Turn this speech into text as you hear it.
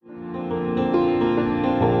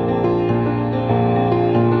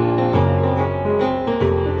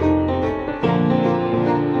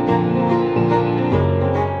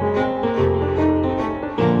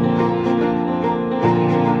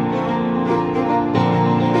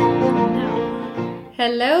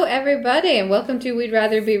Hello, everybody, and welcome to We'd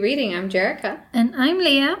Rather Be Reading. I'm Jerica. And I'm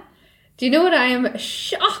Leah. Do you know what I am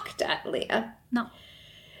shocked at, Leah? No.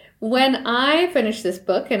 When I finished this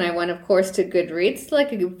book, and I went, of course, to Goodreads,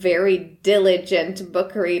 like a very diligent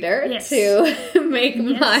book reader, to make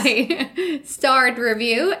my starred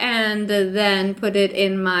review and then put it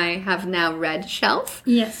in my have now read shelf.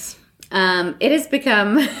 Yes. It has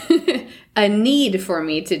become a need for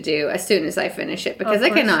me to do as soon as I finish it, because I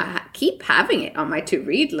cannot keep having it on my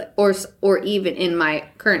to-read list or even in my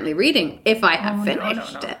currently reading if I have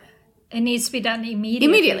finished it. It needs to be done immediately.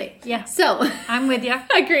 Immediately. Yeah. So I'm with you.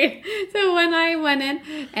 Agreed. So when I went in,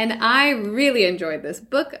 and I really enjoyed this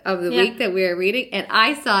book of the week that we are reading, and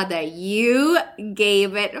I saw that you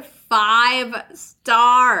gave it 5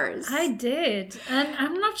 stars. I did. And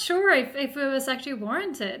I'm not sure if it was actually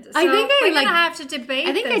warranted. So I think we're going to have to debate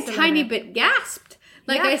I think this a tiny bit gasped.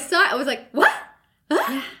 Like I saw it, I was like, what?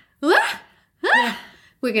 Huh? What? Huh? Yeah.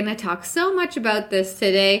 We're going to talk so much about this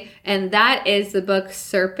today, and that is the book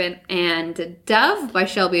Serpent and Dove by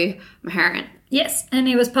Shelby Maharan. Yes, and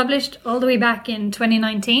it was published all the way back in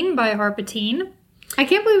 2019 by Harper Teen. I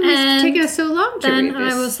can't believe it's taken us so long to read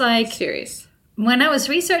this I was like, series. When I was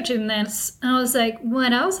researching this, I was like,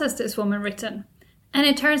 what else has this woman written? And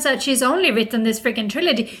it turns out she's only written this freaking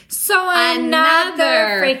trilogy. So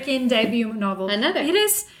another freaking debut novel. It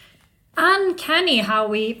is uncanny how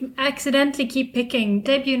we accidentally keep picking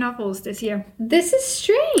debut novels this year. This is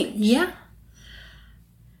strange. Yeah.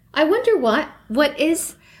 I wonder what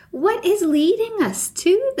is leading us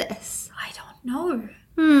to this. I don't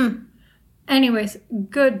know. Anyways,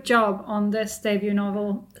 good job on this debut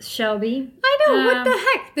novel, Shelby. I know, what the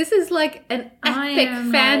heck? This is like an epic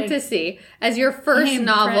fantasy as your first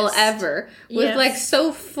novel ever. With like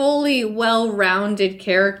so fully well-rounded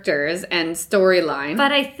characters and storyline.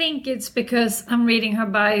 But I think it's because I'm reading her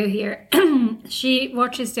bio here. She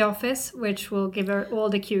watches The Office, which will give her all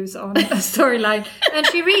the cues on a storyline. And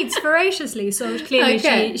she reads voraciously, so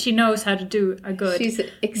clearly she knows how to do a good. She's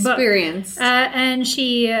experienced. And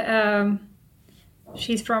she's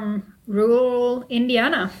from rural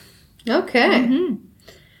Indiana. Okay. Mm-hmm.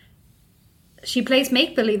 She plays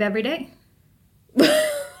make-believe every day.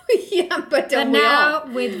 Yeah, but now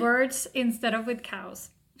with words instead of with cows.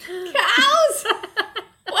 Cows?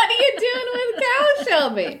 What are you doing with cows,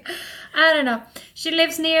 Shelby? I don't know. She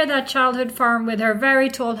lives near that childhood farm with her very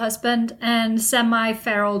tall husband and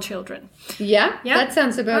semi-feral children. Yeah? That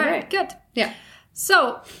sounds about right. Good. Yeah.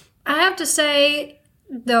 So, I have to say,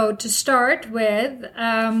 though, to start with,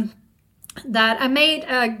 that I made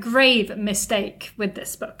a grave mistake with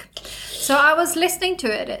this book. So I was listening to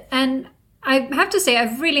it, and I have to say I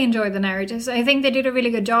really enjoyed the narratives. I think they did a really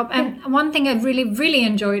good job. And one thing I really, really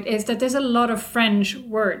enjoyed is that there's a lot of French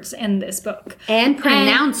words in this book. And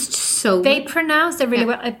pronounced so well. They pronounced it really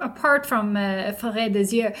well, apart from Forêt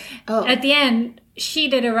des Yeux. Oh. At the end, she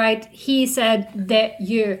did it right. He said des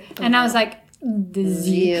yeux. And I was like, des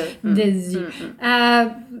yeux.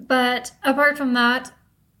 But apart from that,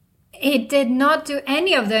 it did not do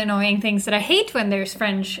any of the annoying things that I hate when there's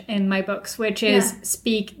French in my books, which is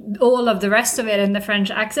speak all of the rest of it in the French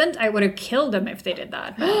accent. I would have killed them if they did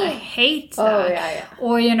that. I hate that.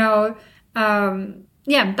 Or, that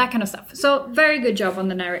kind of stuff. So, very good job on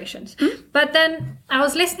the narrations. But then I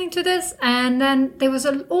was listening to this, and then there was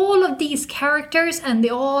all of these characters, and they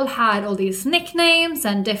all had all these nicknames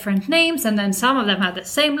and different names, and then some of them had the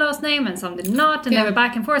same last name, and some did not, and they were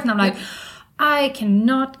back and forth, and I'm like, I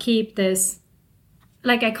cannot keep this.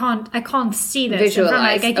 Like, I can't see this.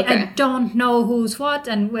 Visualize. I don't know who's what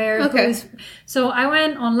and where who's. So I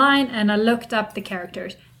went online and I looked up the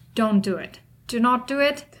characters. Don't do it. Do not do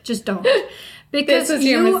it. Just don't. Because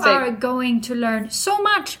you are going to learn so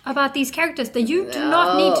much about these characters that you do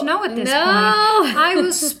not need to know at this point. I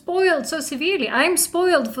was spoiled so severely. I'm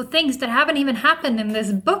spoiled for things that haven't even happened in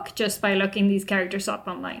this book just by looking these characters up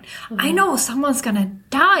online. I know someone's gonna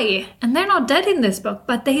die, and they're not dead in this book,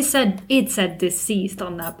 but it said deceased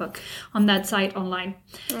on that book, on that site online.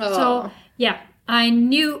 So, yeah, I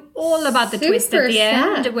knew all about the twist at the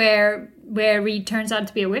end where he turns out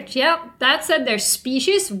to be a witch. Yeah, that said their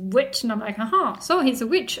species, witch. And I'm like, so he's a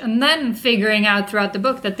witch. And then figuring out throughout the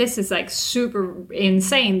book that this is like super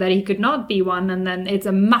insane, that he could not be one. And then it's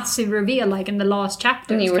a massive reveal, like in the last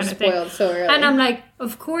chapter. And you were spoiled so early. And I'm like,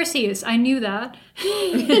 of course he is. I knew that.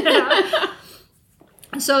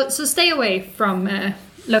 So stay away from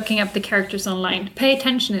looking up the characters online. Pay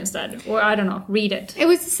attention instead. Or, I don't know, read it. It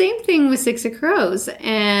was the same thing with Six of Crows.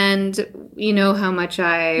 And you know how much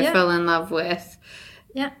I fell in love with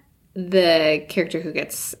the character who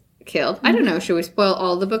gets killed. I don't know. Should we spoil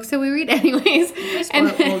all the books that we read? Anyways. We spoil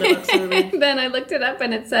all the books that we read. Then I looked it up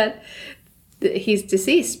and it said he's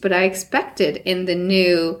deceased. But I expected in the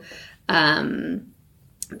new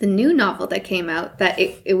novel that came out that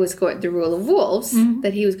it was going The Rule of Wolves,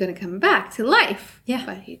 that he was going to come back to life. Yeah.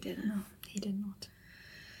 But he didn't. No, he did not.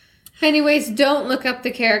 Anyways, don't look up the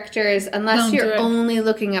characters unless you're only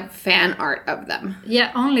looking up fan art of them.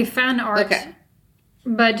 Yeah, only fan art. Okay.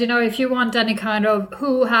 But, if you want any kind of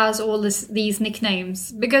who has all these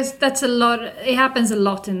nicknames, because that's a lot, it happens a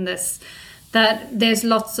lot in this, that there's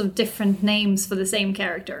lots of different names for the same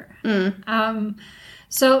character. But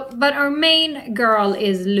our main girl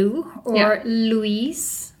is Lou, or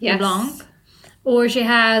Louise LeBlanc, or she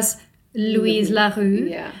has Louise Larue.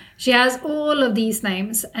 Yeah. She has all of these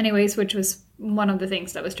names, anyways, which was one of the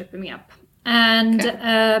things that was tripping me up. And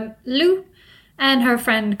Lou and her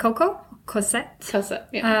friend Cosette,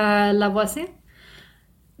 Lavoisier,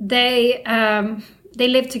 they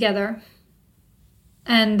live together,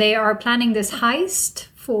 and they are planning this heist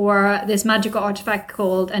for this magical artifact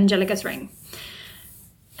called Angelica's Ring.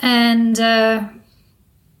 And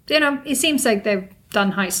it seems like they've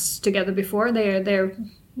done heists together before.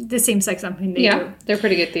 This seems like something they do. Yeah, they're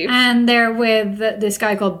pretty good thieves. And they're with this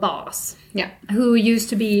guy called Boss. Yeah. Who used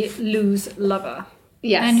to be Lou's lover.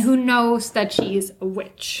 Yes. And who knows that she's a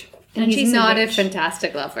witch. And he's not a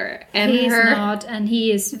fantastic lover. And he's not, and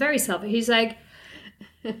he is very selfish. He's like,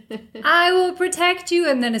 I will protect you.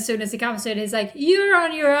 And then as soon as he comes to it, he's like, you're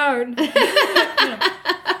on your own.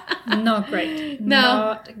 Not great. No.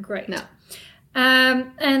 Not great. No.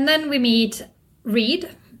 And then we meet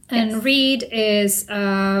Reed. And Reed is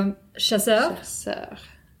a chasseur.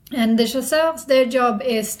 And the chasseurs, their job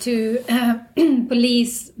is to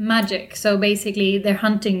police magic. So basically, they're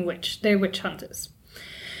hunting They're witch hunters.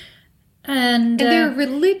 And they're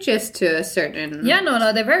religious to a certain... Yeah,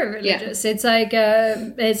 no, they're very religious. Yeah. It's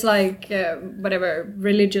like whatever,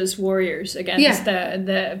 religious warriors against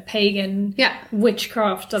the pagan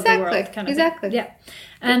witchcraft of the world kind of thing. Yeah.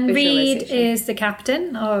 And Reed is the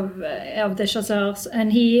captain of the chasseurs,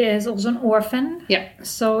 and he is also an orphan. Yeah.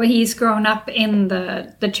 So he's grown up in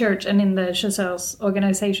the church and in the chasseurs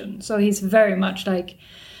organization. So he's very much like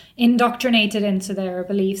indoctrinated into their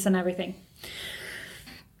beliefs and everything.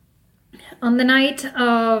 On the night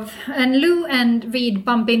and Lou and Reed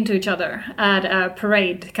bump into each other at a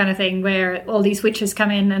parade kind of thing where all these witches come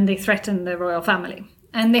in and they threaten the royal family.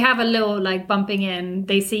 And they have a little bumping in.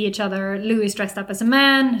 They see each other. Lou is dressed up as a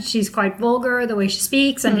man. She's quite vulgar the way she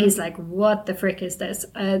speaks. And he's like, what the frick is this?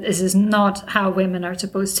 This is not how women are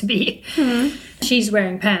supposed to be. Mm-hmm. She's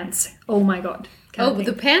wearing pants. Oh my God.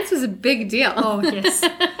 The pants was a big deal. Oh, yes.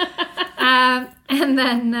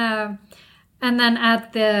 And then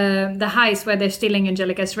at the heist where they're stealing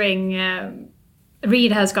Angelica's ring,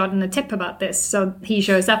 Reed has gotten a tip about this. So he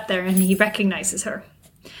shows up there and he recognizes her.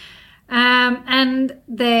 And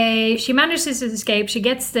she manages to escape. She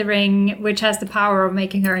gets the ring, which has the power of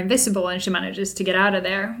making her invisible, and she manages to get out of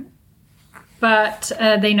there. But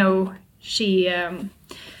they know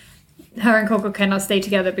her and Coco cannot stay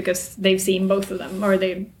together because they've seen both of them, or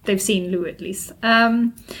they've seen Lou at least.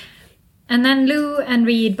 And then Lou and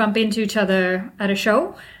Reed bump into each other at a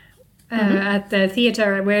show at the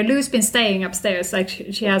theater where Lou's been staying upstairs. Like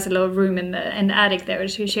she has a little room in the attic there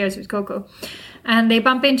she shares with Coco. And they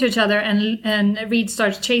bump into each other, and Reed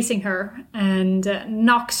starts chasing her and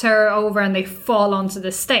knocks her over, and they fall onto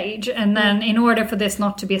the stage. And then in order for this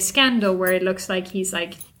not to be a scandal where it looks like he's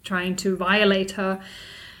trying to violate her,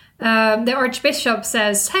 the Archbishop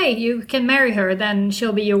says, hey, you can marry her, then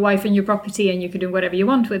she'll be your wife and your property, and you can do whatever you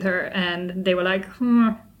want with her. And they were like,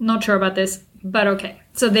 not sure about this, but okay.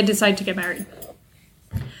 So they decide to get married.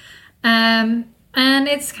 And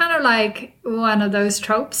it's kind of like one of those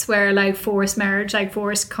tropes where forced marriage,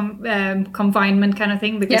 forced confinement kind of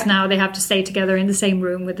thing, because now they have to stay together in the same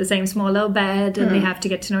room with the same small little bed, and they have to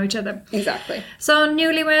get to know each other. Exactly. So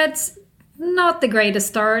newlyweds, not the greatest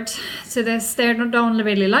start to this. They don't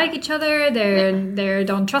really like each other. They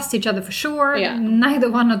don't trust each other for sure. Yeah.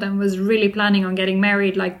 Neither one of them was really planning on getting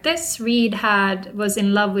married like this. Reed was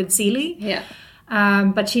in love with Celie. Yeah.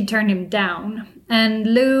 But she turned him down. And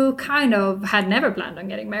Lou kind of had never planned on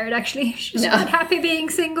getting married, actually. She's quite happy being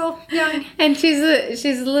single, young. And she's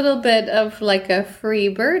a little bit of a free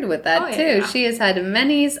bird with that, too. Yeah. She has had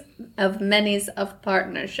many of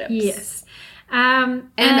partnerships. Yes.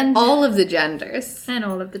 And all of the genders. And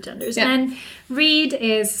all of the genders. Yeah. And Reed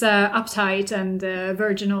is uptight and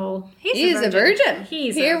virginal. He's a virgin.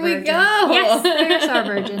 Here we go. Yes, there's our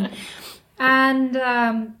virgin. And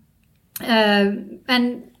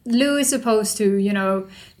Lou is supposed to,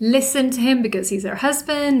 listen to him because he's her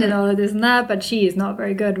husband and all of this and that, but she is not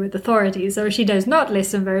very good with authority. So she does not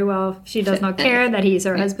listen very well. She does not care that he's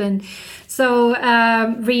her husband. So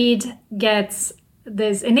Reed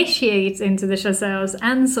initiates into the Chazelles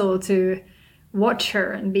Ansel to watch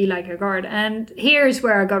her and be like her guard. And here's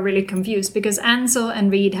where I got really confused, because Ansel and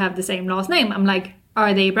Reed have the same last name. I'm like,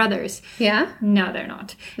 are they brothers? Yeah. No, they're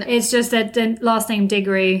not. No. It's just that the last name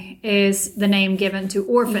Diggory is the name given to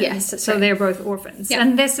orphans. Yes, so they're both orphans. Yeah.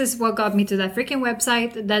 And this is what got me to that freaking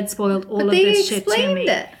website that spoiled all of this shit to me.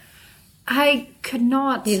 It. I could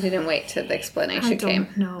not. You didn't wait till the explanation came.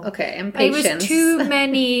 No. Okay, impatience. It was too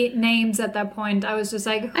many names at that point. I was just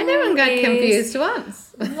like, I never got confused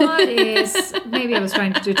once. What is? Maybe I was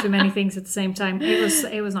trying to do too many things at the same time.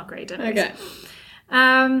 It was not great. Anyways. Okay.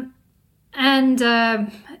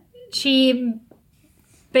 And she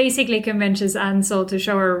basically convinces Ansel to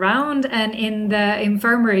show her around, and in the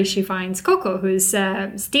infirmary she finds Coco, who's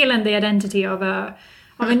stealing the identity of a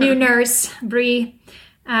new nurse, Bree.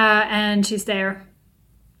 And she's there.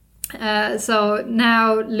 So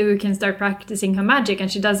now Lou can start practicing her magic, and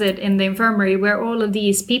she does it in the infirmary where all of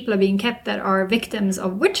these people are being kept that are victims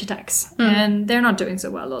of witch attacks. And they're not doing so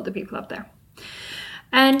well, all the people up there.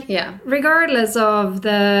 And regardless of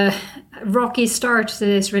the rocky start to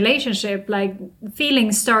this relationship, like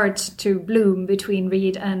feelings start to bloom between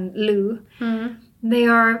Reed and Lou. They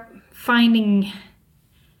are finding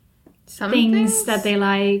things that they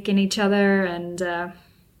like in each other, and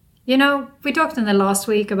we talked in the last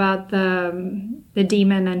week about the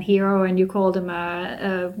demon and hero, and you called him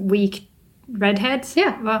a weak redhead.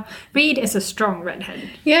 Yeah. Well, Reed is a strong redhead.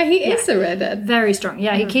 Yeah, he is a redhead. Very strong.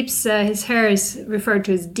 Yeah, he keeps his hair is referred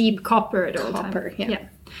to as deep copper at all times. Copper, yeah.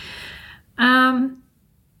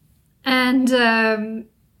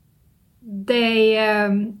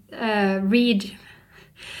 They Reed.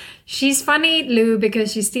 She's funny, Lou,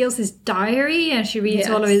 because she steals his diary and she reads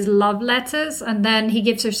all of his love letters, and then he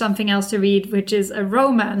gives her something else to read, which is a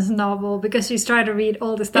romance novel, because she's trying to read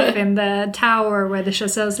all the stuff in the tower where the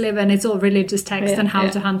Chazelles live, and it's all religious text and how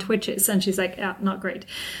to hunt witches, and she's like, not great.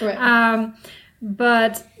 Right.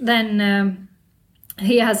 But then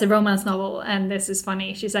he has a romance novel, and this is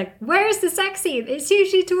funny. She's like, where's the sex scene? It's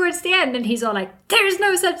usually towards the end, and he's all like, there's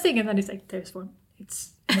no such thing, and then he's like, there's one.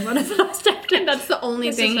 It's one of the last chapters. That's the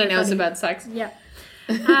only thing he knows about sex. Yeah.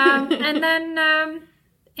 And then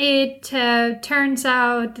it turns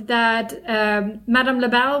out that Madame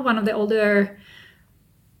Labelle, one of the older,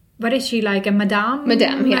 what is she, like a madame?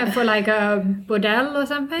 Madame, yeah. For like a bordel or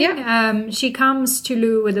something. Yeah. She comes to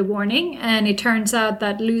Lou with a warning, and it turns out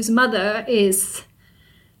that Lou's mother is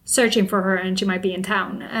searching for her, and she might be in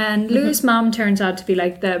town. And Lou's mom turns out to be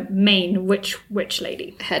like the main witch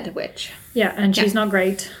lady. Head witch. Yeah, and she's not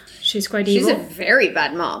great. She's quite evil. She's a very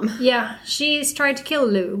bad mom. Yeah, she's tried to kill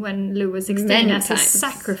Lou when Lou was 16 many as times. A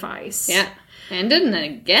sacrifice. Yeah, and didn't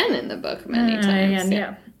again in the book many times.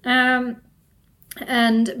 Yeah.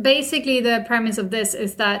 And basically the premise of this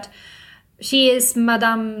is that she is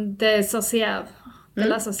Madame de Saucier, de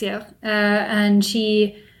la Saucier, and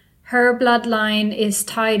her bloodline is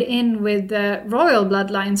tied in with the royal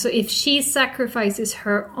bloodline. So if she sacrifices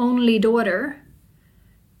her only daughter,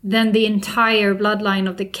 then the entire bloodline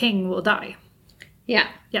of the king will die. Yeah.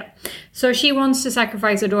 Yeah. So she wants to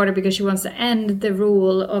sacrifice her daughter because she wants to end the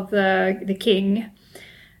rule of the king.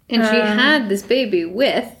 And she had this baby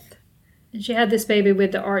with... She had this baby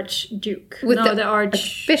with the Archduke. The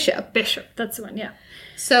Archbishop. Bishop, that's the one, yeah.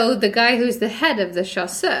 So the guy who's the head of the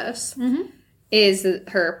Chazelles is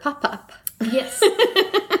her pop-up. Yes.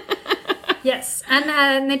 Yes,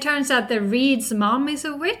 and it turns out that Reed's mom is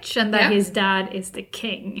a witch and that his dad is the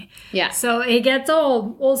king. Yeah. So it gets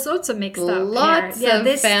all sorts of mixed up. Lots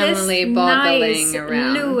of family boggling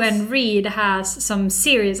around. Lou and Reed has some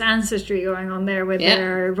serious ancestry going on there with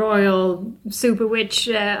their royal super witch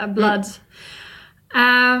blood.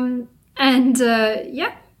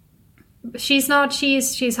 She's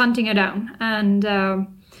hunting her down, and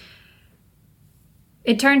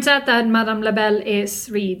it turns out that Madame Labelle is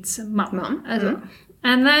Reed's mom as well.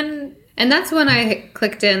 And that's when I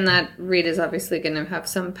clicked in that Reed is obviously going to have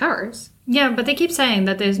some powers. Yeah, but they keep saying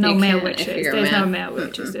that there's no male witches. There's no male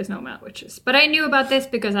witches. There's no male witches. But I knew about this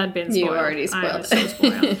because I'd been spoiled. You already spoiled. I was so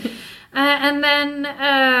spoiled. And then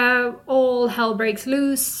all hell breaks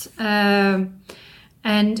loose.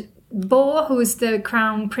 And Bo, who's the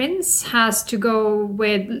crown prince, has to go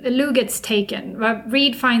with... Lou gets taken.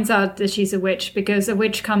 Reed finds out that she's a witch because a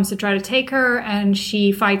witch comes to try to take her, and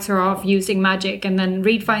she fights her off using magic. And then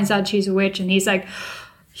Reed finds out she's a witch, and he's like,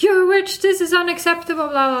 you're a witch, this is unacceptable,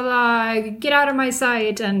 blah, blah, blah, get out of my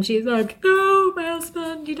sight. And she's like, no, my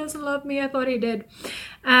husband, he doesn't love me, I thought he did.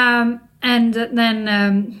 And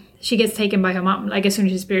then she gets taken by her mom. Like, as soon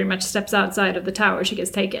as she pretty much steps outside of the tower, she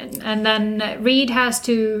gets taken. And then Reed has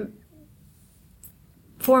to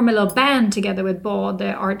form a little band together with Bo,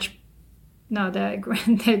 the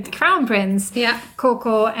crown prince,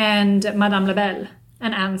 Coco, and Madame Labelle,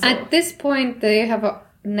 and Ansel. At this point, they have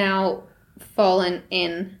now fallen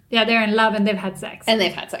in. Yeah, they're in love and they've had sex. And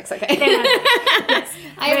they've had sex, okay. Yes.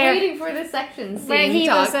 I'm waiting for the section. Where he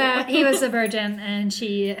was a virgin and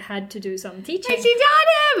she had to do some teaching. And she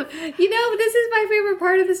taught him! You know, this is my favorite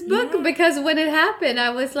part of this book because when it happened, I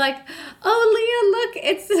was like, oh, Leah, look,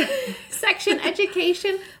 it's section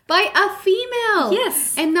education by a female.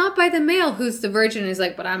 Yes. And not by the male who's the virgin is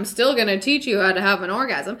like, but I'm still going to teach you how to have an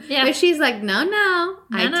orgasm. Yeah. But she's like, no,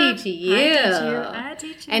 I teach you. I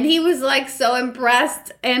teach you. And he was like so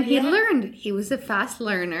impressed and he learned. He was a fast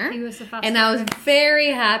learner. And I was very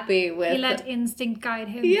happy with... He let instinct guide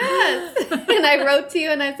him. Yes. And I wrote to you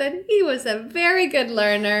and I said, he was a very good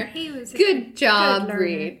learner. He was good job,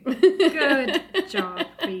 Reed. Good job,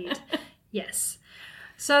 Reed. Yes.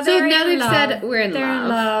 So now they've said we're in love. They're in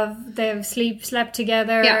love. They've slept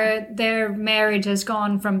together. Yeah. Their marriage has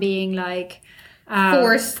gone from being like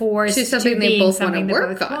forced to something they both want to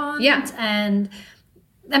work on. Yeah. And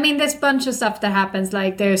I mean, there's a bunch of stuff that happens.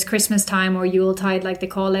 Like there's Christmas time or Yuletide, like they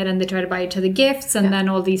call it, and they try to buy each other gifts. And then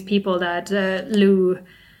all these people that Lou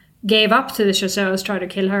gave up to the Chasseurs try to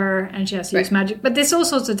kill her, and she has to use magic. But there's all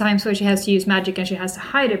sorts of times where she has to use magic and she has to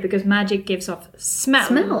hide it because magic gives off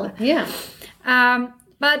smell. Yeah.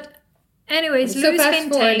 But anyways, Lou's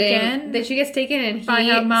been taken. That she gets taken and by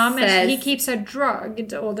her mom, and he keeps her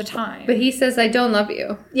drugged all the time. But he says, I don't love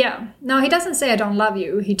you. Yeah. No, he doesn't say I don't love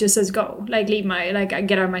you. He just says go. Like, leave my, like,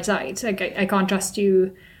 get out of my sight. Like, I can't trust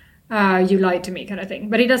you. You lied to me kind of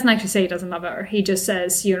thing. But he doesn't actually say he doesn't love her. He just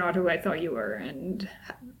says, you're not who I thought you were. And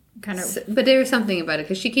kind of... But there was something about it,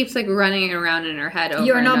 because she keeps, like, running around in her head over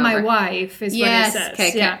You're not and over. my wife, is what he says.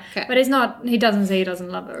 Okay. But it's not... He doesn't say he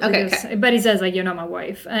doesn't love her. Okay. But he says, like, you're not my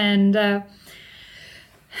wife. And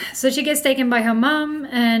so she gets taken by her mom,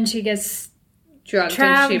 and she gets drugs,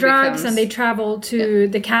 and they travel to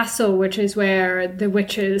the castle, which is where the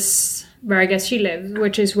witches... Where I guess she lives,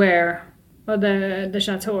 which is where... Or the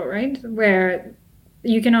chateau, right? Where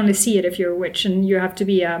you can only see it if you're a witch, and you have to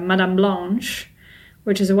be a Madame Blanche,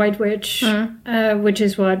 which is a white witch, which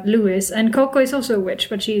is what Lou is. And Coco is also a witch,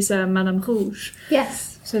 but she's a Madame Rouge.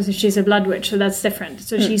 Yes. So she's a blood witch, so that's different.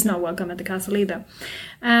 So she's not welcome at the castle either.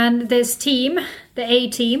 And this team, the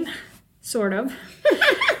A-team, sort of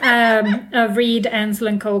Reed, Ansel,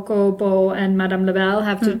 and Coco, Bo, and Madame Labelle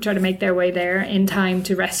have to try to make their way there in time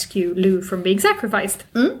to rescue Lou from being sacrificed.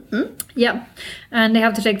 Yeah. And they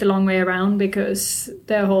have to take the long way around because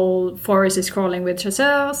the whole forest is crawling with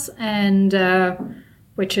chasseurs and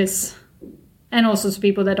witches and all sorts of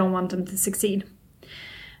people that don't want them to succeed.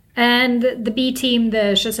 And the B team,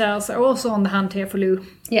 the chasseurs, are also on the hunt here for Lou.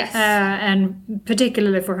 Yes. And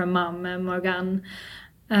particularly for her mum, Morgane.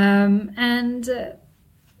 And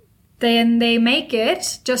then they make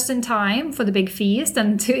it just in time for the big feast,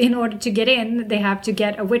 and in order to get in, they have to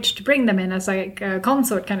get a witch to bring them in as like a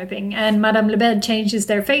consort kind of thing. And Madame Labelle changes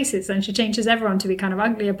their faces, and she changes everyone to be kind of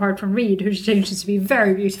ugly, apart from Reed, who she changes to be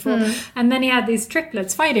very beautiful. And then he had these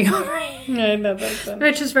triplets fighting over it,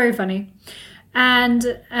 which is very funny. And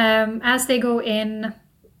as they go in,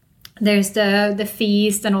 there's the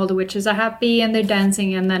feast and all the witches are happy and they're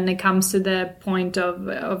dancing, and then it comes to the point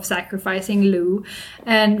of sacrificing Lou.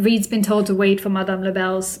 And Reed's been told to wait for Madame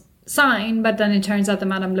Labelle's sign, but then it turns out that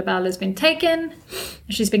Madame Labelle has been taken,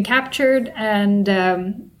 she's been captured, and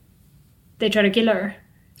they try to kill her.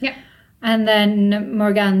 Yeah. And then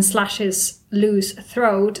Morgane slashes Lou's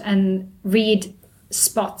throat, and Reed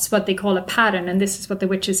spots what they call a pattern, and this is what the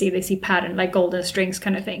witches see. They see pattern, like golden strings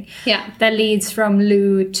kind of thing. Yeah. That leads from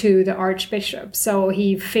Lou to the archbishop. So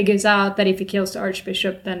he figures out that if he kills the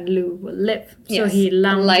archbishop, then Lou will live. Yes. So he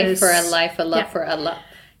lounges... A life for a life, a love for a love.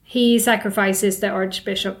 He sacrifices the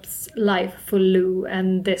archbishop's life for Lou,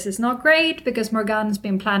 and this is not great because Morgane's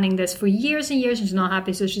been planning this for years and years and she's not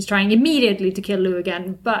happy, so she's trying immediately to kill Lou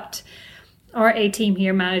again. But our A-team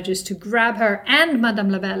here manages to grab her and Madame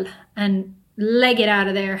Labelle and leg it out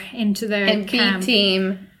of there into their camp. And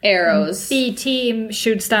B-team arrows. B-team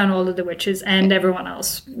shoots down all of the witches and everyone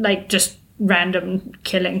else. Like, just random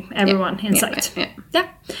killing everyone in sight. Yeah.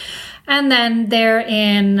 And then they're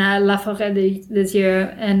in La Forêt des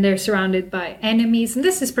Yeux, and they're surrounded by enemies. And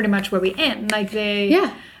this is pretty much where we end. Like, they...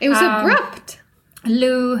 Yeah, it was abrupt.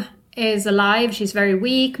 Lou is alive. She's very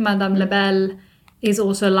weak. Madame Labelle is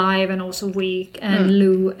also alive and also weak, and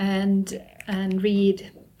Lou and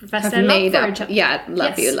Reed profess their love for each other. Yeah,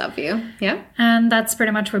 love you. Yeah. And that's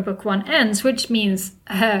pretty much where book 1 ends, which means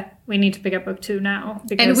we need to pick up book 2 now.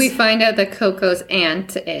 And we find out that Coco's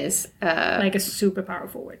aunt is... like a super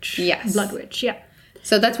powerful witch. Yes. Blood witch, yeah.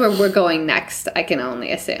 So that's where we're going next, I can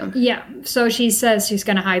only assume. Yeah, so she says she's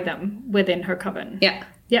going to hide them within her coven. Yeah.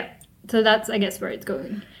 Yeah, so that's, I guess, where it's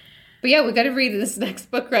going. But yeah, we got to read this next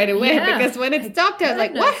book right away, because when it stopped, I was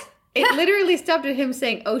like, what? It literally stopped at him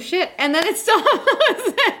saying, oh shit, and then it stopped at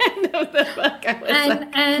the end of the book.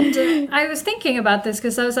 And I was thinking about this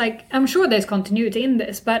because I was like, I'm sure there's continuity in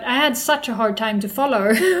this, but I had such a hard time to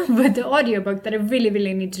follow with the audiobook that I really,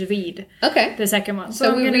 really need to read the second one.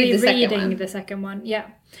 So I'm going to be reading the second one, yeah.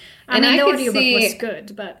 I mean, the audiobook was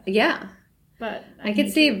good, but... Yeah. But I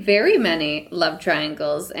could see very many love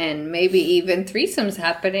triangles and maybe even threesomes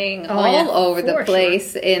happening all over the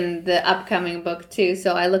place in the upcoming book too.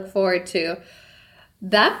 So I look forward to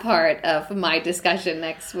that part of my discussion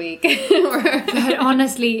next week. But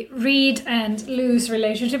honestly, Reed and Lou's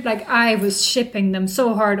relationship, like I was shipping them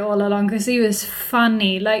so hard all along because he was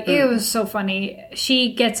funny. Like it was so funny.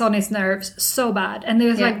 She gets on his nerves so bad. And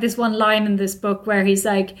there's like this one line in this book where he's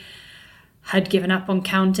like, had given up on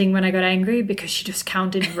counting when I got angry because she just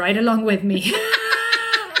counted right along with me. And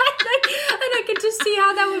I could just see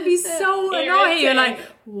how that would be so annoying. You're like,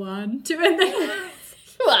 1, 2, and then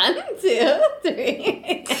 1, 2,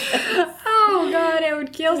 3. Oh god, I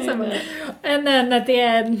would kill someone. And then at the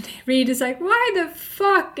end, Reed is like, why the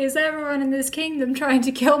fuck is everyone in this kingdom trying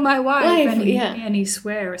to kill my wife? And he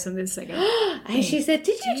swears and this second. And she said,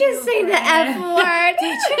 did you just say the F word?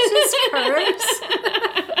 Did you just curse?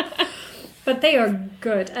 But they are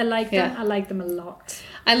good. I like them. I like them a lot.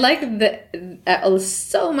 I like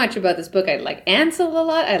so much about this book. I like Ansel a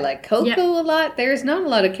lot. I like Coco a lot. There's not a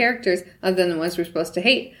lot of characters other than the ones we're supposed to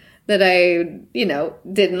hate that I,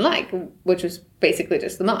 didn't like, which was basically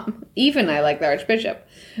just the mom. Even I like the Archbishop.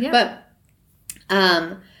 Yeah. But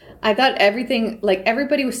I thought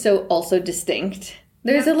everybody was so also distinct.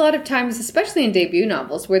 There's a lot of times, especially in debut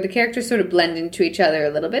novels, where the characters sort of blend into each other a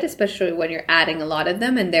little bit, especially when you're adding a lot of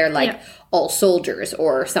them and they're like all soldiers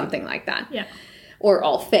or something like that. Yeah. Or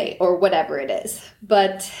all fae or whatever it is.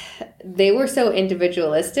 But they were so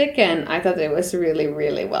individualistic and I thought it was really,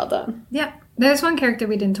 really well done. Yeah. There's one character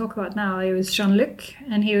we didn't talk about now. It was Jean-Luc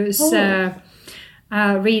and he was...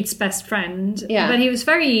 Reed's best friend. Yeah. But he was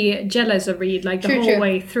very jealous of Reed, like the whole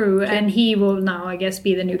way through. And he will now, I guess,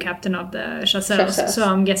 be the new captain of the Chasseurs. So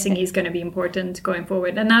I'm guessing he's going to be important going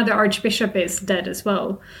forward. And now the Archbishop is dead as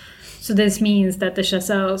well. So this means that the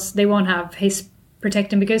Chasseurs, they won't have his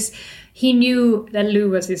protection because he knew that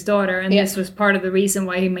Lou was his daughter. And this was part of the reason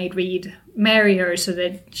why he made Reed marry her so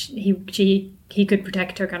that he could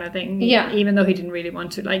protect her kind of thing. Yeah. Even though he didn't really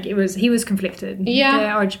want to. Like, he was conflicted. Yeah. The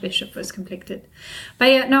Archbishop was conflicted. But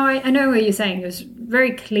yeah, no, I know what you're saying. It was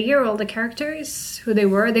very clear, all the characters, who they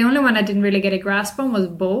were. The only one I didn't really get a grasp on was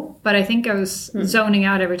Bo. But I think I was zoning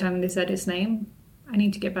out every time they said his name. I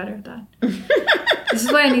need to get better at that. This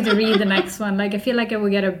is why I need to read the next one. Like, I feel like I will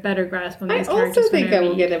get a better grasp on these characters. I also think I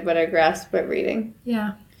will get a better grasp at reading.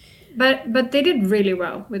 Yeah. But they did really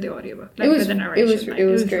well with the audiobook, with the narration. It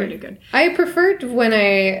was really good. I preferred when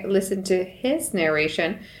I listened to his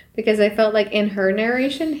narration because I felt like in her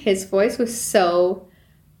narration, his voice was so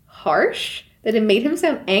harsh that it made him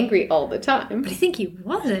sound angry all the time. But I think he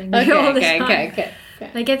was angry all the time. Okay.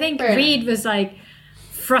 Like, I think Reed was, like,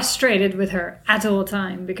 frustrated with her at all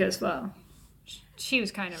time because, well... She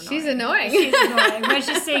was kind of annoying. She's annoying. When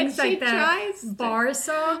she sings like the bar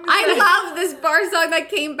song. I love this bar song that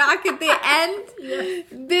came back at the end.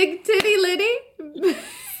 Big Titty Liddy.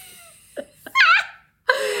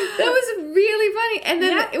 That was really funny. And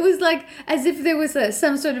then it was like as if there was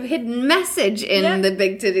some sort of hidden message in the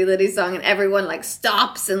Big Titty Liddy song and everyone like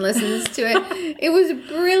stops and listens to it. It was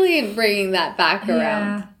brilliant bringing that back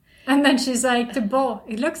around. And then she's like to Bo,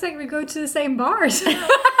 it looks like we go to the same bars.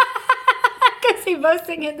 Because they both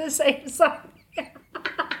sing in the same song.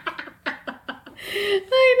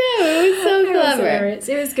 I know, it was so clever.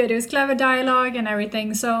 It was good. It was clever dialogue and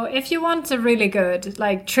everything. So if you want a really good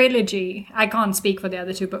trilogy, I can't speak for the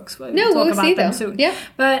other two books. We'll talk about them soon. Yeah.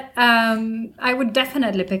 But I would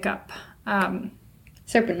definitely pick up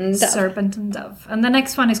Serpent and Dove. And the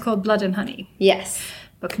next one is called Blood and Honey. Yes.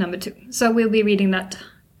 Book number 2. So we'll be reading that.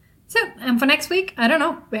 So, and for next week, I don't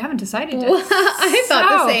know. We haven't decided yet. Well, I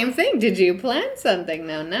thought the same thing. Did you plan something?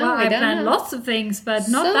 No, I planned lots of things, but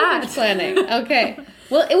not that. So much planning. Okay.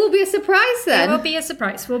 Well, it will be a surprise then. It will be a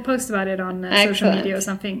surprise. We'll post about it on social media or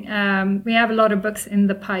something. We have a lot of books in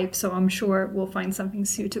the pipe, so I'm sure we'll find something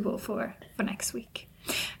suitable for next week.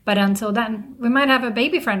 But until then, we might have a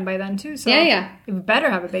baby friend by then too. So yeah. We better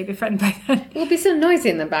have a baby friend by then. It will be so noisy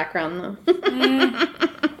in the background though.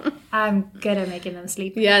 I'm good at making them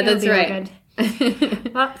sleep. Yeah, that's right.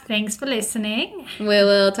 Good. Well, thanks for listening. We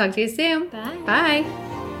will talk to you soon. Bye. Bye.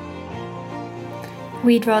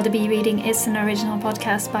 We'd Rather Be Reading is an original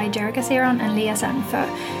podcast by Jerika Seron and Leah Sanfö.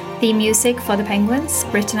 The music for The Penguins,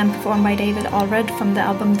 written and performed by David Allred from the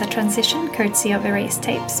album The Transition, courtesy of Erased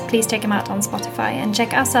Tapes. Please check him out on Spotify and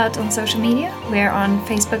check us out on social media. We're on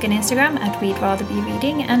Facebook and Instagram at We'd Rather Be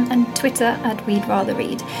Reading and on Twitter at We'd Rather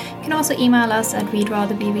Read. You can also email us at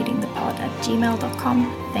we'dratherbereadingthepod@gmail.com.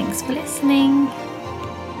 Thanks for listening.